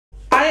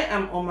I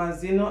am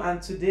Omazino,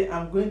 and today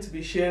I'm going to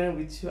be sharing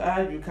with you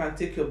how you can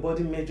take your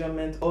body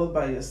measurement all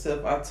by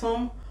yourself at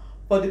home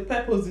for the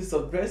purposes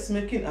of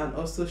dressmaking and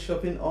also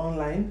shopping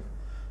online.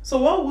 So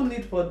what we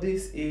need for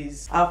this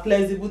is our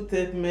flexible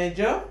tape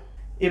measure,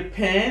 a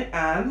pen,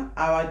 and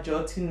our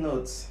jotting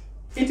notes.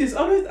 It is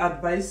always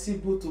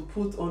advisable to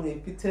put on a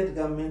fitted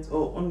garment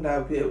or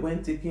underwear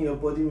when taking your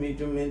body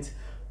measurement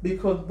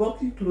because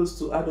bulky clothes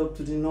to add up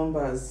to the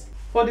numbers.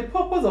 For the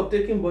purpose of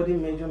taking body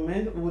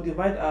measurement, we will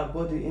divide our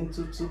body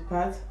into two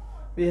parts.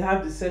 We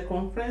have the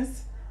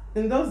circumference.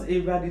 In those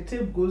areas, the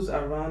tape goes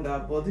around our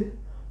body,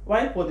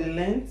 while for the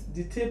length,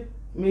 the tape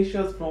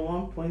measures from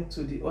one point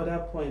to the other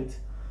point.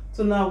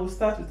 So now we'll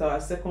start with our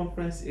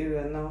circumference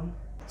area now.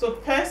 So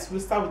first, we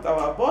start with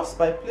our bust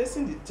by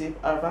placing the tape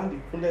around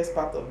the fullest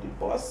part of the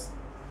bust.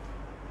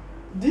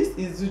 This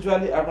is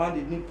usually around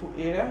the nipple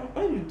area.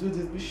 When you do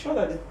this, be sure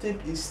that the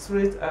tape is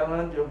straight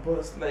around your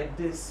bust like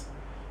this.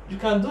 You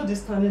can do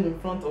this standing in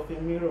front of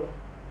a mirror.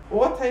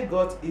 What I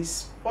got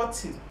is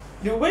 40.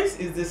 The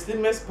waist is the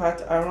slimmest part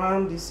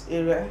around this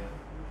area.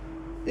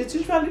 It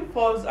usually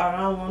falls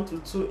around 1 to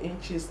 2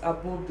 inches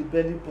above the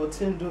belly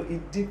button, though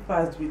it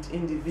differs with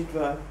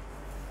individual.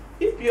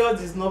 If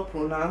yours is not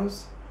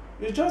pronounced,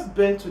 you just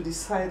bend to the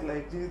side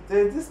like this.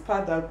 There's this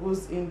part that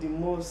goes in the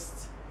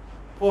most.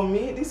 For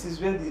me, this is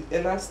where the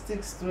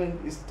elastic string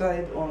is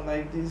tied on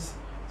like this.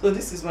 So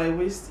this is my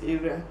waist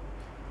area.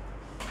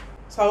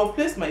 So I'll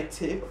place my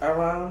tape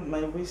around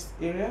my waist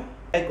area.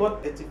 I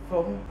got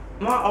 34.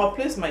 Now I'll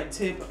place my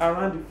tape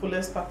around the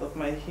fullest part of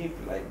my hip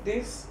like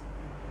this.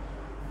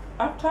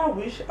 After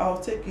which I'll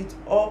take it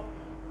up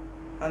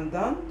and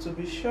down to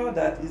be sure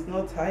that it's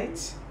not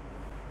tight.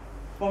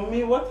 For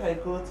me, what I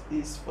got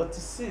is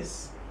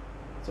 46.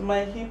 So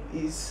my hip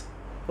is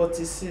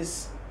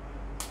 46.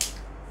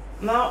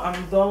 Now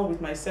I'm done with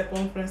my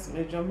circumference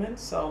measurement,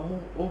 so I'll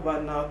move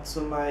over now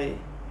to my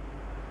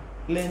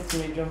length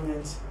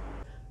measurement.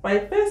 By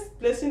first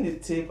placing the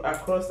tape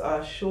across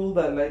our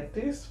shoulder like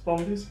this,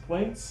 from this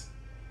point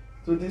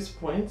to this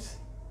point,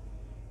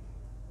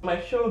 my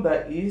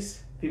shoulder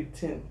is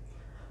 15.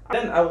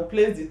 Then I will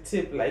place the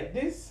tape like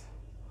this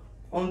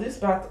on this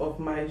part of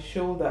my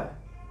shoulder.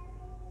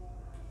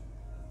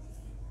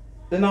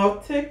 Then I'll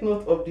take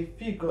note of the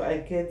figure I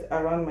get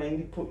around my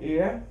nipple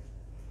area.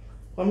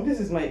 This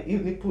is my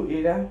nipple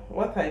area.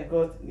 What I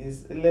got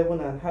is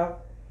 11.5.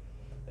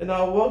 And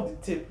I'll walk the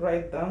tape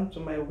right down to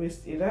my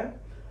waist area.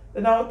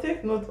 Then I'll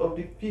take note of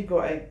the figure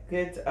I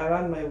get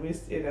around my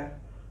waist area.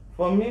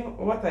 For me,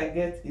 what I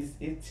get is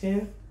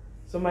 18.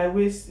 So my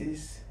waist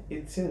is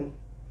 18.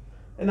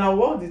 And I'll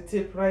walk the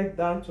tape right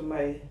down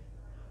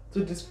to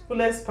the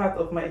fullest part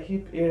of my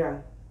hip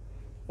area.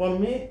 For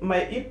me,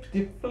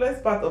 the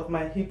fullest part of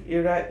my hip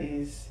area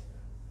is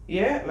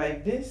here,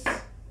 like this.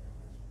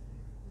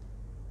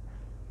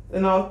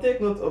 Then I'll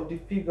take note of the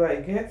figure I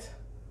get.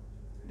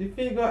 The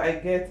figure I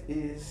get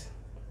is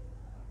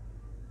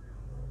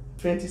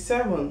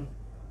 27.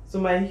 So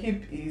my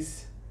hip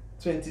is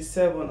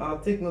 27. I'll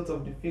take note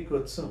of the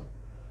figure too.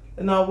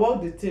 Then I'll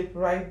walk the tape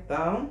right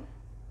down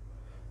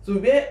to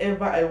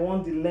wherever I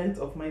want the length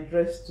of my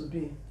dress to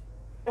be.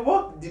 I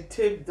walk the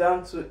tape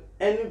down to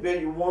anywhere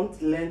you want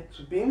the length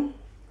to be.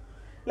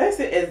 Let's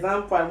say,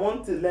 example, I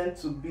want the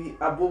length to be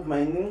above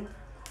my knee.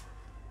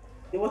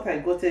 What I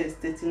got here is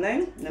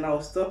 39. Then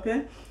I'll stop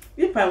here.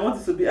 If I want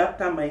it to be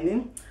after my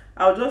knee,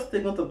 I'll just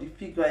take note of the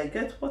figure I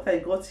get. What I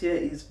got here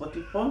is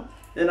 44.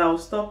 Then I'll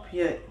stop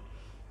here.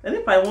 And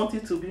if I want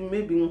it to be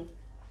maybe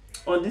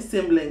on the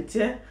same length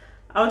here,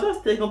 I'll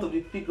just take note of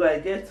the figure I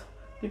get.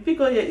 The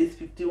figure here is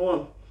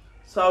 51.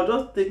 So I'll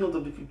just take note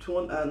of the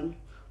 51 and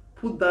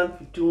put down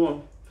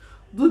 51.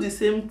 Do the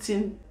same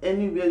thing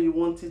anywhere you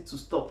want it to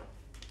stop.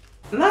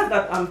 Now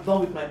that I'm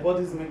done with my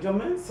body's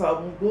measurements, so I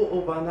will go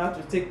over now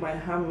to take my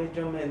hand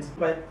measurements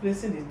by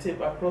placing the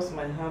tape across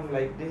my hand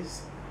like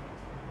this.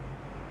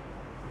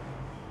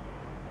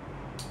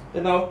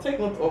 Then I'll take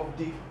note of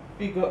the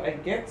figure I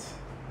get.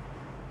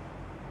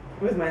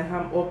 With my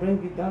hand or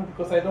bring it down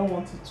because I don't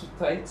want it too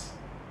tight.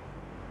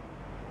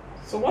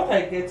 So what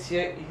I get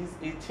here is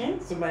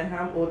 18. So my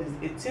hand hold is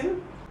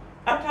 18.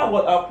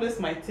 Afterward, I'll place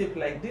my tape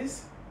like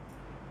this.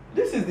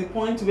 This is the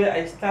point where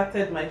I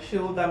started my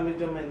shoulder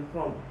measurement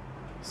from.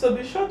 So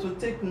be sure to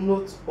take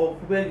note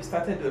of where you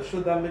started your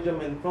shoulder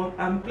measurement from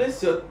and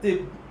place your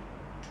tape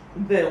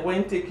there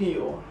when taking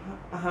your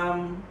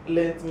arm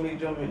length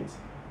measurement.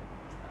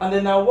 And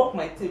then I'll walk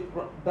my tape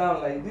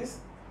down like this.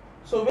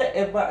 So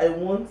wherever I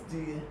want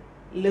the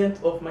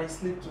length of my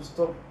sleeve to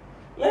stop.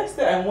 Let's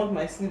say I want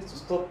my sleeve to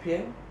stop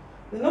here.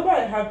 The number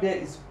I have here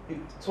is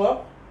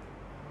 12.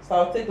 So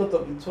I'll take note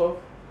of the 12.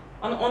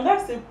 And on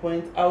that same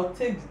point, I'll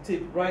take the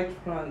tape right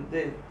from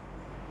there.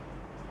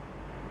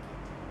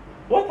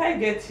 What I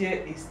get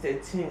here is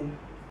 13.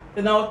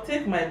 Then I'll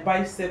take my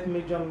bicep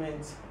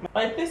measurement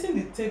by placing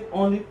the tape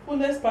on the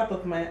fullest part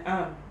of my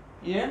arm.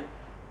 Yeah.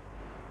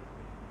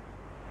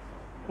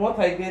 What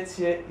I get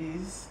here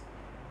is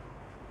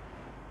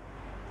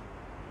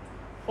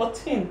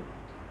 14.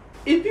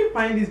 If you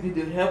find this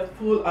video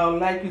helpful, I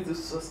would like you to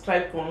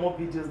subscribe for more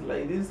videos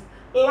like this,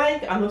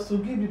 like, and also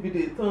give the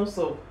video a thumbs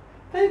up.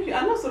 Thank you.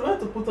 And also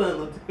remember to put on a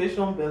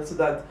notification bell so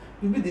that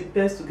you'll be the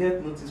first to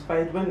get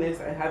notified when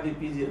next I have a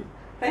video.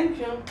 Thank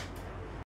you.